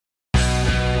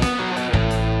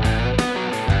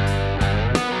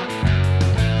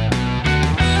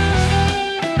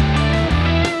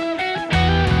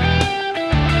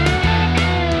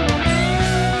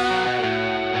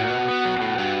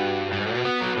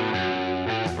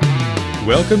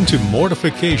Welcome to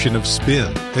Mortification of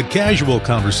Spin, a casual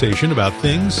conversation about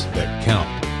things that count,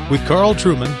 with Carl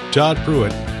Trueman, Todd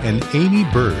Pruitt, and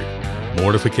Aimee Byrd.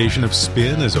 Mortification of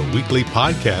Spin is a weekly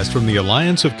podcast from the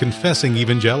Alliance of Confessing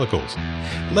Evangelicals.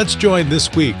 Let's join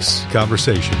this week's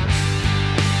conversation.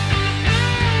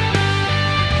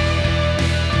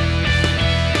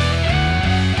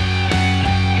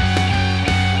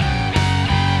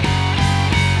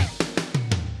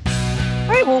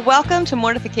 Well, welcome to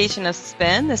Mortification of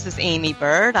Spin. This is Aimee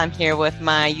Byrd. I'm here with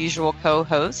my usual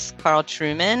co-hosts, Carl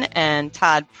Trueman and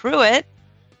Todd Pruitt.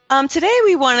 Today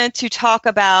we wanted to talk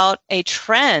about a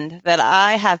trend that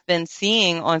I have been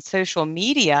seeing on social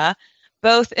media,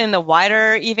 both in the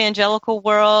wider evangelical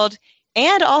world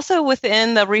and also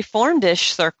within the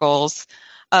Reformed-ish circles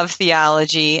of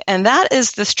theology. And that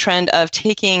is this trend of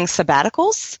taking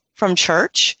sabbaticals from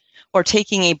church or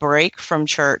taking a break from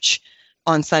church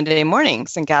on Sunday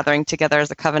mornings and gathering together as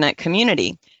a covenant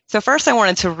community. So first I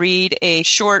wanted to read a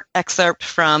short excerpt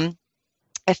from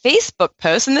a Facebook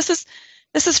post, and this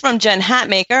is from Jen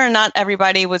Hatmaker, and not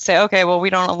everybody would say, okay, well, we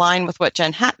don't align with what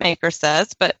Jen Hatmaker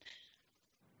says, but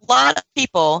a lot of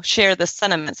people share this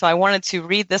sentiment. So I wanted to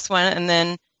read this one and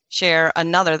then share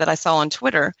another that I saw on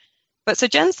Twitter. But so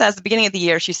Jen says, at the beginning of the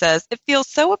year, she says, it feels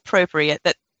so appropriate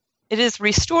that it is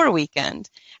Restore Weekend.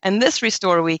 And this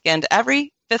Restore Weekend,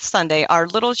 every fifth Sunday, our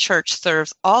little church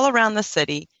serves all around the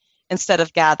city instead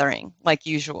of gathering like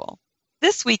usual.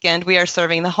 This weekend, we are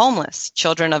serving the homeless,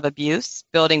 children of abuse,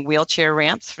 building wheelchair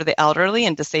ramps for the elderly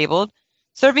and disabled,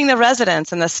 serving the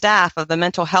residents and the staff of the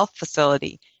mental health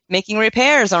facility, making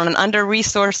repairs on an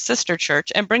under-resourced sister church,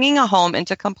 and bringing a home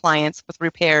into compliance with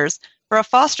repairs for a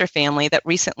foster family that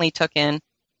recently took in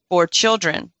 4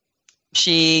 children.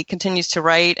 She continues to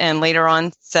write and later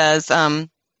on says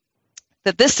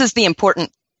that this is the important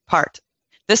part.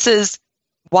 This is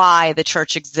why the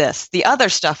church exists. The other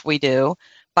stuff we do,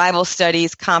 Bible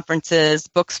studies, conferences,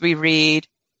 books we read,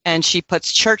 and she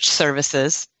puts church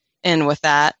services in with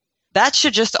that. That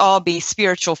should just all be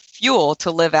spiritual fuel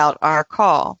to live out our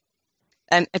call.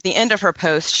 And at the end of her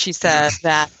post, she says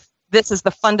that this is the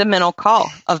fundamental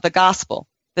call of the gospel,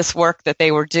 this work that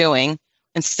they were doing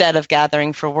instead of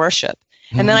gathering for worship.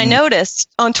 And then I noticed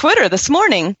on Twitter this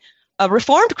morning, a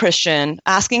Reformed Christian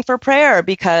asking for prayer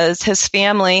because his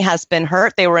family has been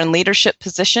hurt. They were in leadership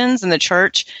positions in the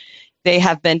church. They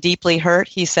have been deeply hurt,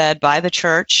 he said, by the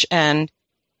church and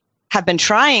have been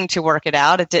trying to work it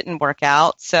out. It didn't work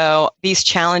out. So these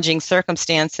challenging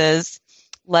circumstances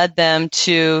led them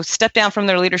to step down from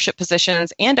their leadership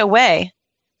positions and away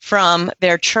from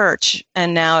their church.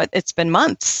 And now it's been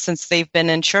months since they've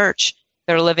been in church.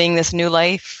 They're living this new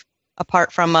life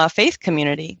apart from a faith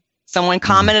community. Someone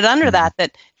commented under that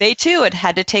they too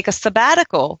had to take a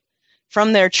sabbatical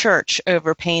from their church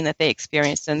over pain that they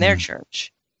experienced in their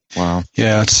church. Wow.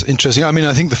 Yeah, it's interesting. I mean,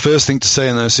 I think the first thing to say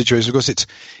in those situations, of course,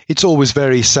 it's always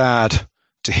very sad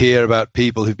to hear about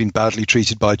people who've been badly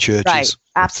treated by churches. Right,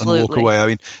 absolutely. And walk away. I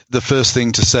mean, the first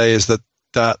thing to say is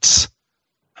that's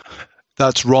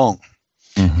wrong.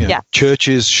 Mm-hmm. Yeah.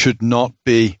 Churches should not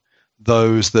be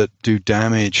those that do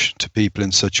damage to people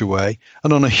in such a way.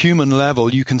 And on a human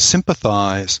level, you can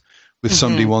sympathize with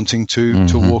somebody wanting to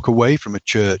walk away from a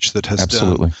church that has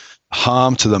done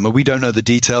harm to them. And we don't know the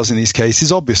details in these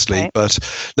cases, obviously, right. But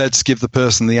let's give the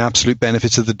person the absolute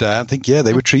benefit of the doubt. I think,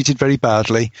 they were treated very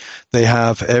badly. They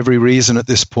have every reason at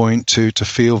this point to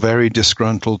feel very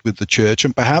disgruntled with the church.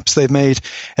 And perhaps they've made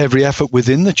every effort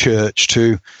within the church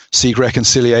to seek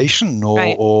reconciliation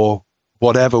or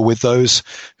whatever with those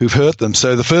who've hurt them.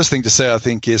 So the first thing to say, I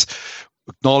think, is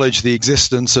acknowledge the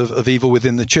existence of evil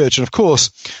within the church. And of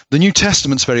course, the New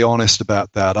Testament's very honest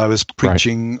about that. I was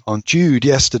preaching on Jude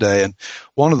yesterday, and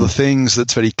one of the things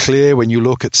that's very clear when you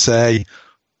look at, say,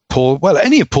 Paul, well,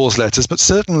 any of Paul's letters, but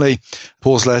certainly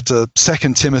Paul's letter,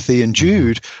 2 Timothy and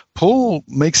Jude, Paul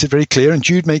makes it very clear, and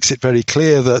Jude makes it very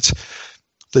clear that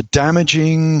the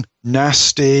damaging,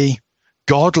 nasty,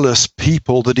 godless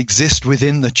people that exist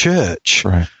within the church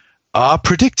are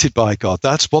predicted by God.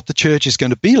 That's what the church is going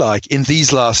to be like in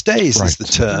these last days, is the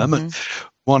term. And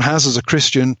one has, as a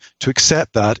Christian, to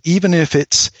accept that, even if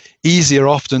it's easier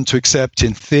often to accept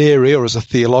in theory or as a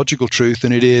theological truth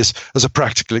than it is as a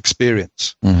practical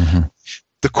experience.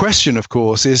 The question, of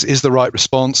course, is the right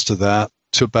response to that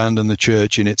to abandon the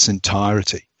church in its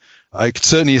entirety? I could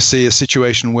certainly see a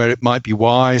situation where it might be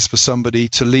wise for somebody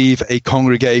to leave a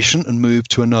congregation and move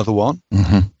to another one,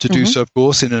 to do so, of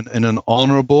course, in an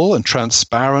honorable and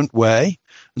transparent way,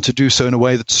 and to do so in a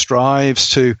way that strives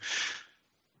to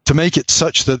to make it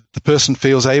such that the person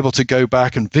feels able to go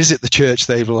back and visit the church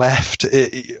they've left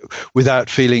without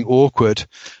feeling awkward.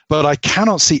 But I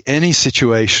cannot see any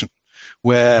situation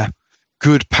where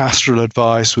good pastoral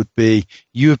advice would be,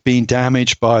 you have been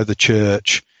damaged by the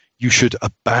church, you should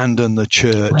abandon the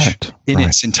church in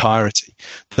its entirety.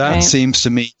 That seems to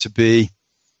me to be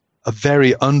a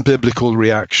very unbiblical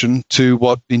reaction to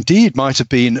what indeed might have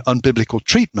been unbiblical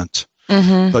treatment.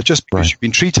 But just because you've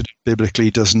been treated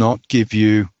biblically does not give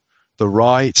you the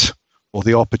right or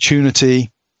the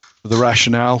opportunity or the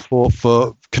rationale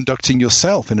for conducting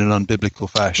yourself in an unbiblical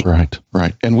fashion.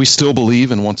 Right. And we still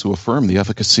believe and want to affirm the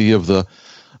efficacy of the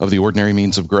ordinary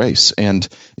means of grace. And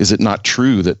is it not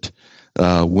true that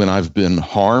when I've been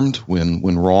harmed,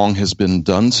 when wrong has been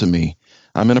done to me,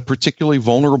 I'm in a particularly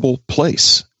vulnerable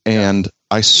place, and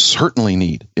I certainly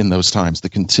need in those times the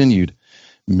continued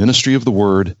ministry of the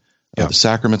Word, the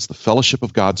sacraments, the fellowship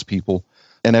of God's people.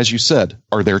 And as you said,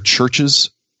 are there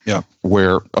churches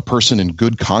where a person in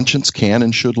good conscience can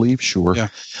and should leave? Sure.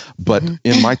 But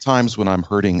in my times when I'm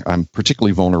hurting, I'm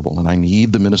particularly vulnerable, and I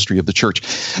need the ministry of the church.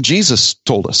 Jesus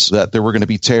told us that there were going to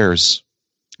be tares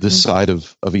this side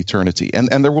of eternity, and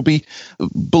there will be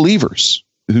believers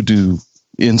who do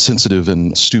insensitive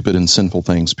and stupid and sinful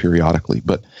things periodically,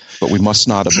 but we must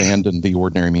not abandon the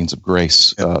ordinary means of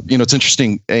grace. It's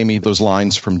interesting, Aimee, those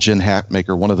lines from Jen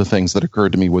Hatmaker. One of the things that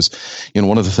occurred to me was,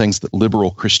 one of the things that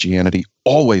liberal Christianity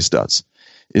always does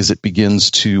is it begins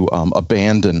to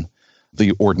abandon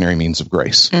the ordinary means of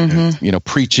grace.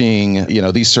 Preaching,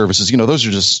 these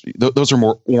services, those are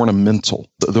more ornamental.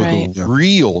 The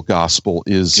real gospel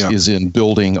is in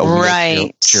building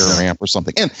a chair ramp or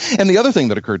something. And the other thing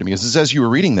that occurred to me is as you were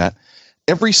reading that,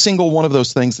 every single one of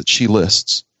those things that she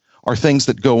lists are things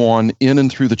that go on in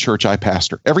and through the church I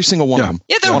pastor. Every single one of them.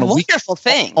 Yeah, they're wonderful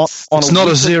things. It's not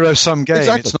a zero-sum game.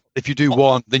 Exactly. It's not, if you do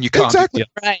one, then you can't. Exactly.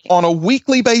 On a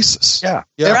weekly basis.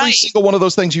 Every single one of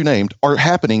those things you named are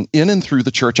happening in and through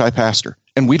the church I pastor.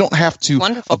 And we don't have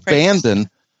to abandon,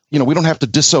 we don't have to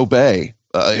disobey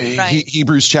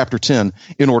Hebrews chapter 10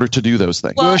 in order to do those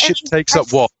things. Worship takes up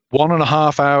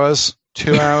 1.5 hours,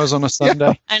 2 hours on a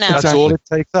Sunday? I know. That's all it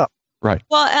takes up. Right.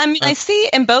 Well, I see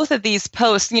in both of these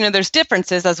posts, there's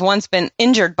differences, as one's been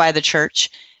injured by the church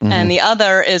and the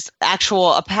other is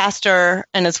a pastor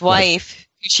and his wife.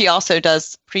 She also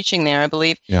does preaching there, I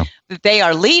believe. They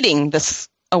are leading this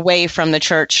away from the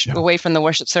church, away from the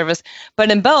worship service.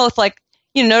 But in both,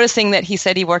 noticing that he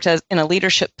said he worked in a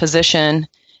leadership position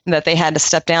that they had to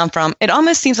step down from, it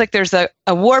almost seems like there's a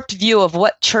warped view of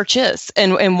what church is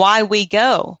and why we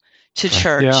go to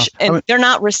church. And they're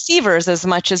not receivers as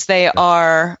much as they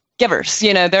are givers.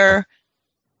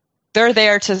 They're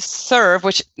there to serve,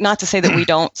 which not to say that we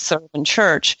don't serve in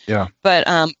church.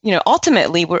 But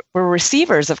ultimately we're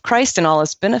receivers of Christ and all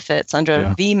his benefits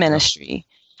under the ministry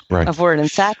of word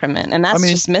and sacrament. And that's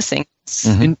just missing.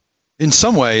 In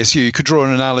some ways, you could draw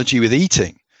an analogy with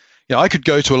eating. I could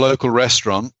go to a local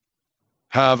restaurant,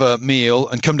 have a meal,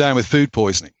 and come down with food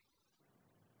poisoning.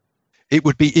 It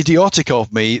would be idiotic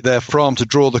of me, therefrom, to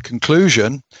draw the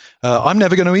conclusion, I'm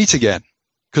never going to eat again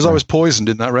because I was poisoned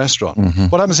in that restaurant.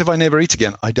 What happens if I never eat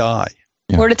again? I die.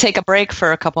 Or to take a break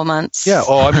for a couple months.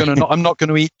 Or I'm not going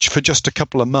to eat for just a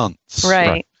couple of months.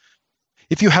 Right.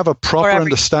 If you have a proper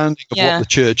understanding of what the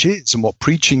church is and what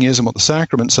preaching is and what the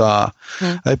sacraments are,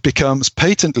 it becomes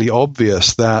patently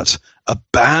obvious that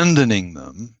abandoning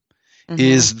them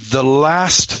is the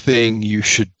last thing you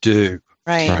should do.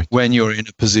 When you're in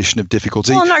a position of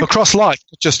difficulty across life,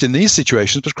 not just in these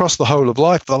situations, but across the whole of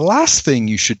life, the last thing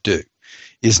you should do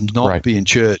is not be in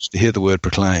church to hear the word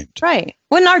proclaimed.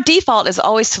 When our default is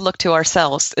always to look to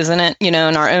ourselves, isn't it? In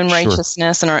our own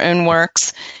righteousness and our own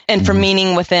works and for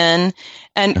meaning within.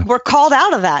 And we're called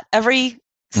out of that every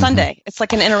Sunday. It's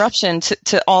like an interruption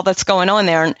to all that's going on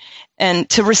there and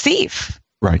to receive.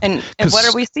 And what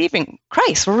are we receiving?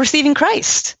 Christ. We're receiving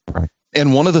Christ.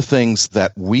 And one of the things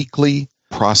that weekly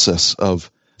process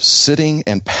of sitting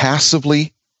and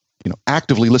passively,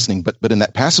 actively listening, but in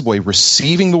that passive way,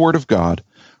 receiving the word of God,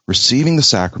 receiving the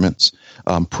sacraments,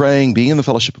 praying, being in the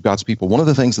fellowship of God's people. One of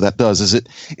the things that does is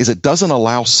it doesn't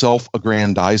allow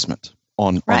self-aggrandizement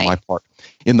on my part.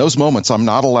 In those moments, I'm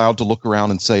not allowed to look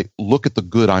around and say, look at the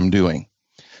good I'm doing.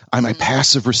 I'm a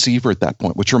passive receiver at that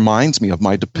point, which reminds me of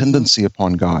my dependency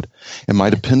upon God and my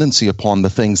dependency upon the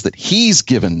things that he's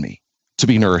given me to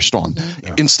be nourished on,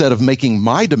 instead of making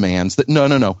my demands that, no,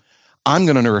 I'm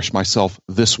going to nourish myself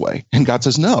this way. And God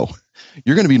says, no,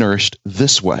 you're going to be nourished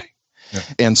this way.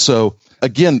 And so,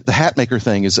 again, the Hatmaker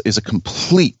thing is a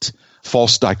complete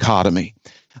false dichotomy.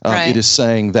 Right. It is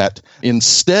saying that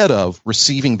instead of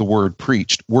receiving the word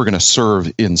preached, we're going to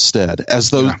serve instead, as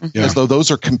though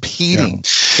those are competing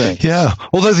things. Yeah.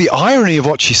 Although the irony of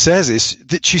what she says is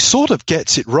that she sort of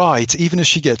gets it right, even as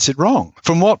she gets it wrong.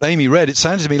 From what Aimee read, it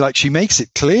sounded to me like she makes it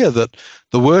clear that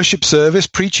the worship service,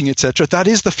 preaching, etc., that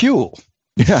is the fuel.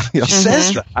 Yeah. She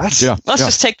says that. Yeah. Let's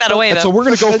just take that away. So we're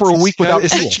going to go for a week without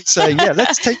fuel. Essentially saying,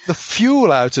 let's take the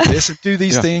fuel out of this and do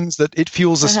these things that it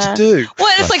fuels us to do.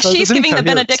 Well, it's like So she's there's giving the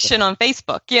incoherence. benediction on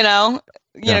Facebook, you know,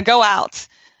 go out.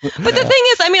 But the thing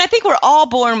is, I mean, I think we're all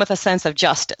born with a sense of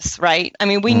justice, right? I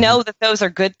mean, we know that those are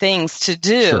good things to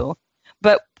do, Sure.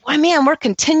 but man, we're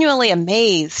continually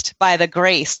amazed by the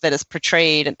grace that is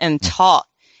portrayed and taught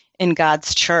in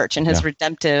God's church and his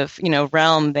redemptive,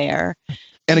 realm there.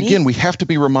 And again, we have to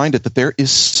be reminded that there is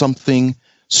something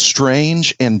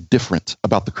strange and different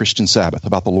about the Christian Sabbath,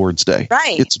 about the Lord's Day.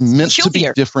 Right. It's meant to be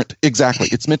Peculiar. different. Exactly.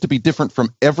 It's meant to be different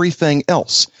from everything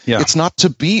else. Yeah. It's not to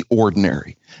be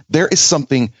ordinary. There is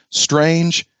something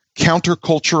strange,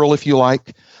 countercultural, if you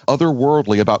like,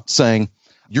 otherworldly about saying,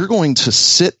 you're going to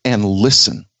sit and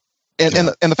listen. And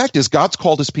the fact is, God's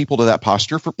called his people to that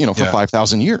posture for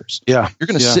 5,000 years. Yeah. You're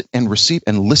going to sit and receive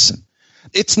and listen.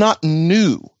 It's not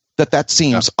new that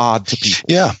seems odd to people.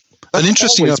 Yeah. That's An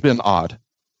interesting. always been odd.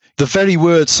 The very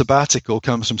word sabbatical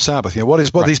comes from Sabbath.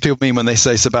 What these people mean when they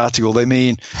say sabbatical? They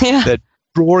mean they're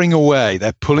drawing away,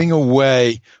 they're pulling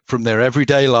away from their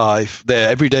everyday life, their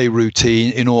everyday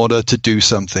routine in order to do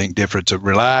something different, to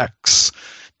relax,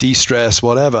 de-stress,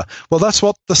 whatever. Well, that's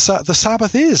what the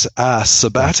Sabbath is, our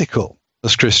sabbatical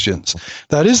as Christians.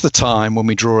 That is the time when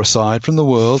we draw aside from the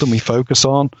world and we focus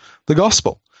on the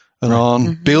gospel and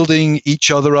on building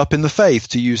each other up in the faith,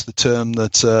 to use the term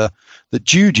that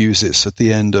Jude uses at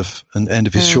the end of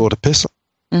his short epistle.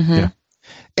 Mm-hmm. Yeah.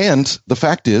 And the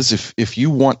fact is, if you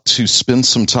want to spend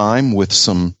some time with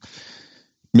some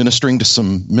ministering to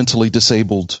some mentally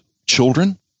disabled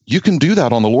children, you can do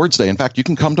that on the Lord's Day. In fact, you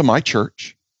can come to my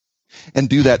church and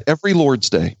do that every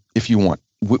Lord's Day if you want.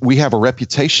 We have a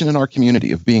reputation in our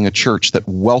community of being a church that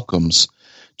welcomes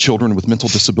children with mental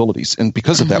disabilities. And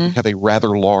because of that, we have a rather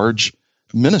large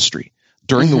ministry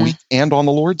during the week and on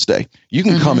the Lord's Day. You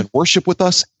can come and worship with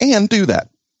us and do that.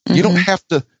 You don't have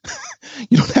to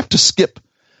skip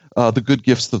the good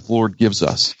gifts that the Lord gives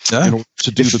us in order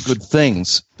to do the good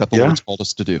things that the Lord's called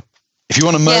us to do. If you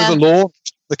want to mow the lawn,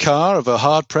 the car of a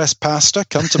hard-pressed pastor,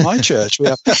 come to my church. We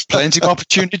have plenty of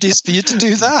opportunities for you to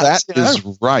do that. That is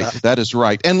right. That is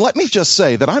right. And let me just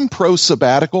say that I'm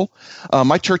pro-sabbatical.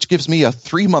 My church gives me a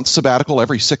 3-month sabbatical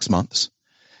every 6 months.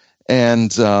 And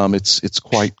it's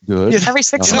quite good. Every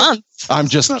 6 months. I'm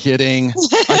just kidding.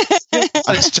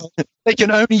 They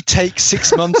can only take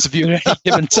 6 months of your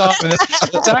given time. And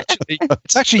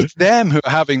it's actually them who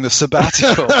are having the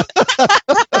sabbatical.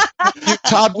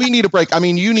 Todd, we need a break. I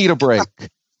mean, you need a break.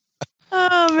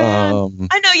 Oh, man.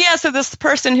 I know, yeah. So this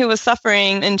person who was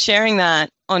suffering and sharing that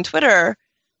on Twitter,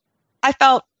 I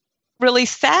felt really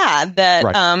sad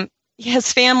that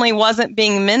his family wasn't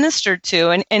being ministered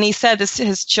to. And he said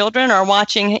his children are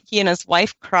watching he and his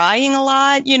wife crying a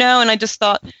lot, and I just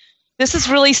thought, this is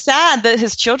really sad that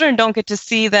his children don't get to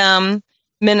see them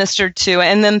ministered to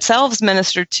and themselves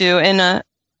ministered to in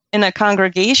a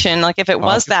congregation. Like if it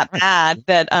was that bad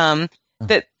that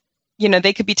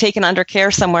they could be taken under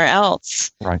care somewhere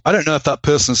else. Right. I don't know if that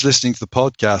person's listening to the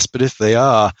podcast, but if they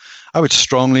are, I would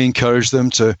strongly encourage them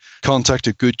to contact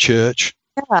a good church,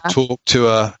 talk to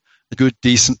a good,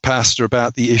 decent pastor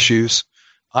about the issues.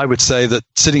 I would say that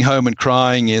sitting home and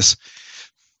crying is,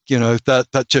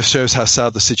 that just shows how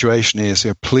sad the situation is.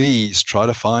 Please try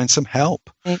to find some help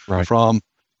from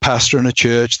pastor in a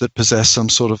church that possess some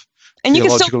sort of and you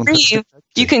can still grieve.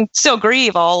 You can still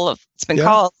grieve all of it's been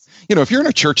called. If you're in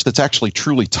a church that's actually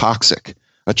truly toxic,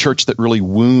 a church that really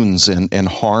wounds and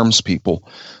harms people,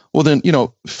 well then,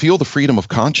 feel the freedom of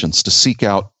conscience to seek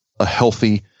out a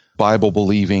healthy,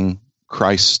 Bible-believing,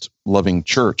 Christ-loving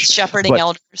church. Shepherding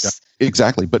elders. Yeah,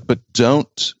 exactly. But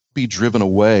don't be driven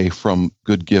away from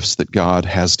good gifts that God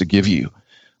has to give you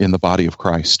in the body of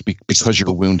Christ because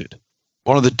you're wounded.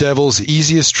 One of the devil's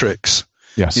easiest tricks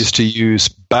is to use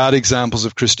bad examples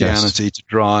of Christianity to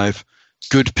drive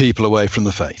good people away from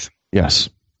the faith. Yes.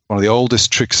 One of the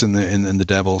oldest tricks in the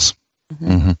devil's.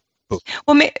 Mm-hmm.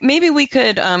 Well, maybe we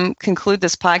could conclude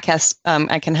this podcast.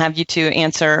 I can have you two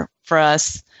answer for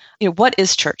us. What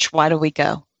is church? Why do we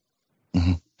go?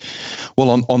 Mm-hmm.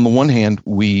 Well, on the one hand,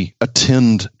 we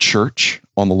attend church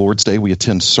on the Lord's Day. We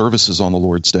attend services on the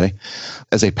Lord's Day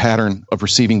as a pattern of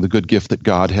receiving the good gift that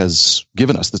God has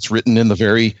given us that's written in the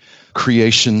very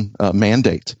creation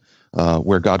mandate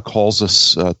where God calls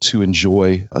us to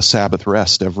enjoy a Sabbath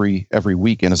rest every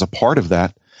week. And as a part of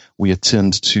that, we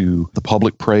attend to the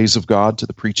public praise of God, to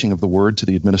the preaching of the word, to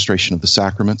the administration of the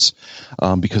sacraments,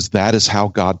 because that is how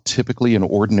God typically and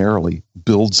ordinarily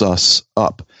builds us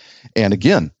up. And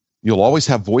again, you'll always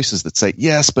have voices that say,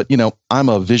 yes, but, I'm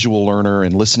a visual learner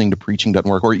and listening to preaching doesn't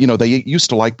work. Or, they used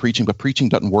to like preaching, but preaching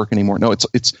doesn't work anymore. No,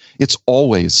 it's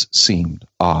always seemed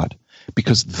odd,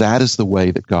 because that is the way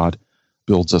that God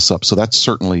builds us up. So that's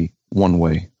certainly one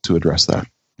way to address that.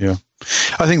 Yeah.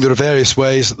 I think there are various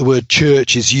ways that the word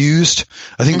church is used.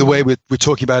 I think the way we're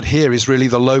talking about here is really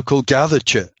the local gathered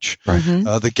church. Right.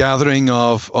 The gathering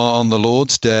on the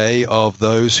Lord's Day of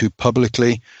those who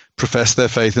publicly profess their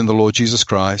faith in the Lord Jesus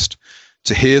Christ,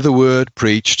 to hear the word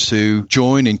preached, to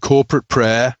join in corporate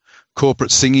prayer,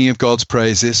 corporate singing of God's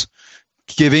praises,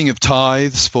 giving of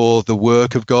tithes for the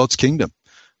work of God's kingdom.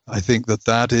 I think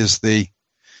that is the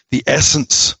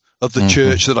essence of the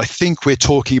church that I think we're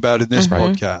talking about in this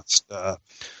podcast.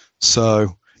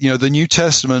 So, the New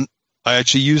Testament, I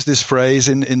actually used this phrase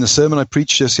in the sermon I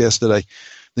preached just yesterday.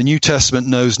 The New Testament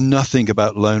knows nothing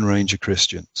about Lone Ranger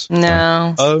Christians.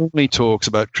 No. Only talks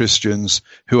about Christians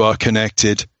who are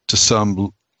connected to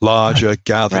some larger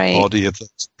gathered body of those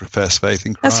who profess faith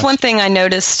in Christ. That's one thing I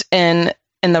noticed in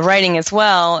the writing as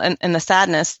well, and the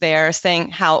sadness there,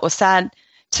 saying how it was sad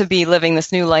to be living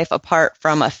this new life apart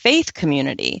from a faith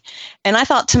community. And I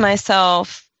thought to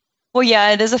myself, well,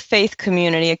 yeah, it is a faith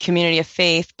community, a community of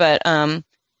faith, but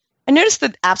I noticed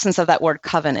the absence of that word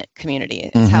covenant community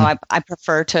is how I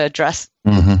prefer to address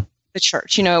the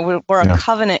church. We're a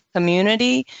covenant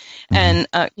community, and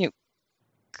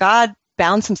God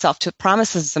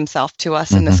promises himself to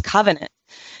us in this covenant.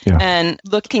 Yeah. And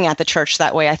looking at the church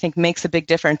that way, I think, makes a big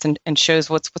difference and shows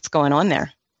what's going on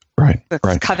there. Right. The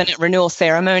covenant renewal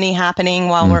ceremony happening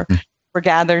while we're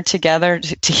gathered together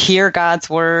to hear God's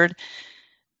word.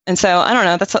 And so I don't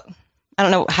know. I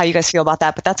don't know how you guys feel about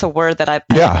that, but that's a word that I'd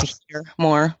like to hear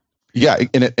more. Yeah,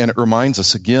 and it reminds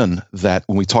us again that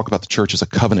when we talk about the church as a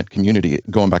covenant community,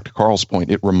 going back to Carl's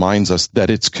point, it reminds us that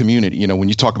it's community. When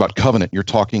you talk about covenant, you're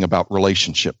talking about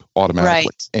relationship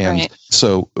automatically.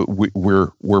 So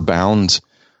we're bound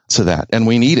to that, and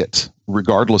we need it,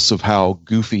 regardless of how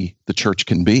goofy the church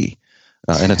can be.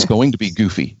 And it's going to be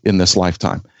goofy in this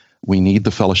lifetime. We need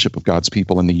the fellowship of God's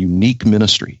people and the unique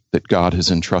ministry that God has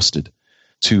entrusted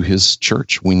to his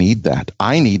church. We need that.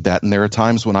 I need that, and there are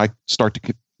times when I start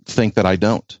to think that I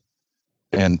don't.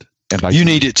 And you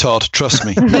need it, Todd. Trust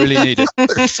me, you really need it.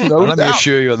 Let me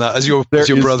assure you on that, as your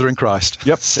brother in Christ.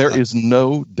 Yep, there is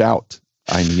no doubt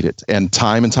I need it, and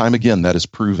time again that is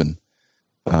proven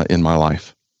in my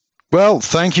life. Well,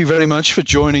 thank you very much for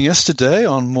joining us today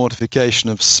on Mortification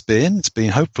of Spin. It's been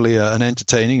hopefully an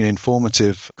entertaining and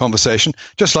informative conversation.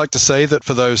 Just like to say that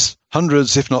for those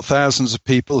hundreds, if not thousands of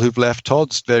people who've left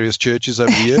Todd's various churches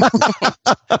over the years,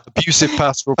 abusive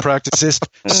pastoral practices,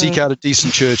 seek out a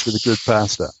decent church with a good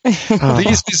pastor.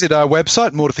 Please visit our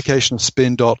website,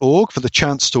 mortificationofspin.org, for the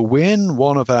chance to win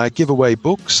one of our giveaway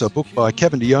books, a book by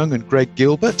Kevin DeYoung and Greg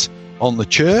Gilbert on the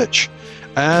church.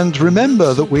 And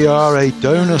remember that we are a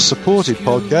donor-supported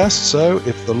podcast, so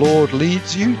if the Lord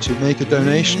leads you to make a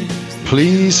donation,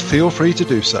 please feel free to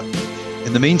do so.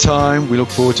 In the meantime, we look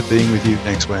forward to being with you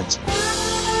next Wednesday.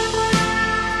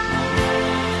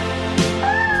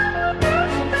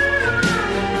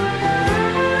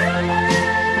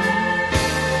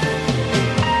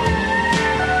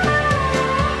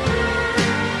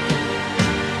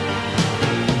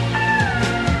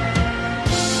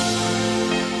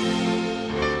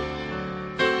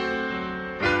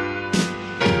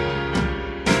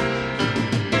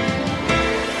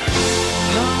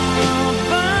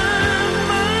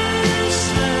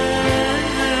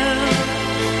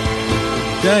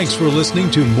 Thanks for listening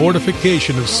to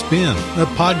Mortification of Spin, a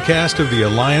podcast of the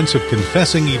Alliance of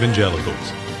Confessing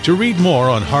Evangelicals. To read more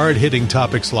on hard-hitting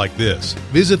topics like this,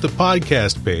 visit the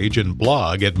podcast page and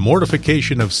blog at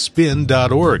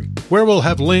mortificationofspin.org, where we'll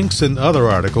have links and other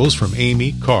articles from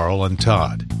Aimee, Carl, and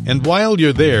Todd. And while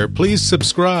you're there, please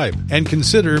subscribe and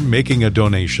consider making a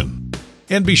donation.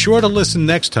 And be sure to listen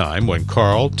next time when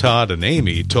Carl, Todd, and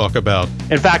Aimee talk about...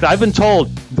 In fact, I've been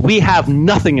told we have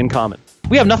nothing in common.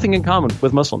 We have nothing in common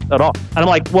with Muslims at all. And I'm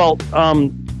like, well,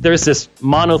 there's this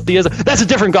monotheism. That's a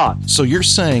different God. So you're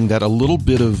saying that a little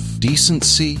bit of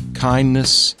decency,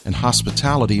 kindness, and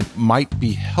hospitality might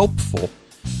be helpful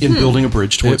in building a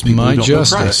bridge towards people who don't know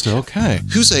Christ. Okay.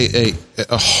 Who's a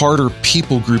harder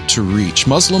people group to reach,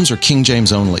 Muslims or King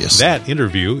James onlyists? That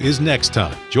interview is next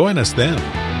time. Join us then.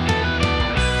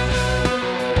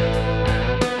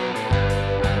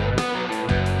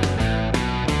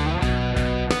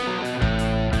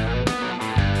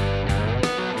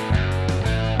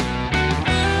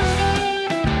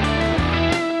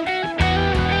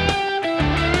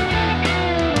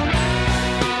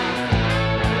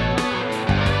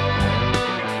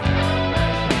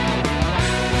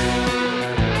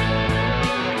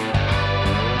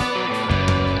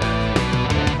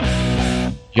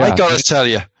 I got to tell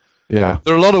you, Yeah.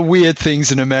 there are a lot of weird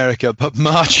things in America, but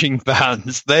marching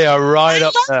bands, they are right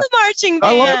up there. I love the marching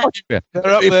band. I love marching band. They're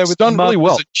up there with done really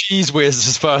well. Cheese whiz,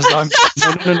 as far as I'm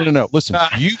concerned. No. Listen,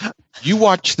 you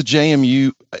watch the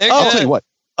JMU. I'll tell you what.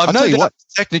 I've no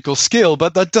technical skill,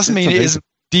 but that doesn't mean it isn't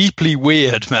deeply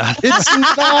weird, man. It's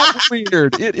not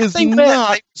weird. It is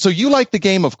not. So you like the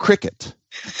game of cricket,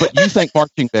 but you think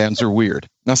marching bands are weird.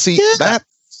 Now, see, that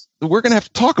we're going to have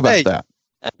to talk about that.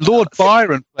 Lord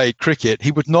Byron played cricket.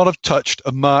 He would not have touched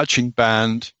a marching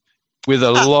band with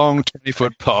a long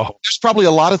 20-foot pole. There's probably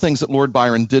a lot of things that Lord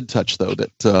Byron did touch, though,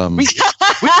 that we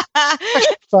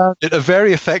found it a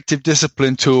very effective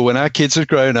discipline tool when our kids had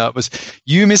grown up was,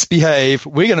 you misbehave,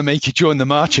 we're going to make you join the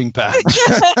marching band.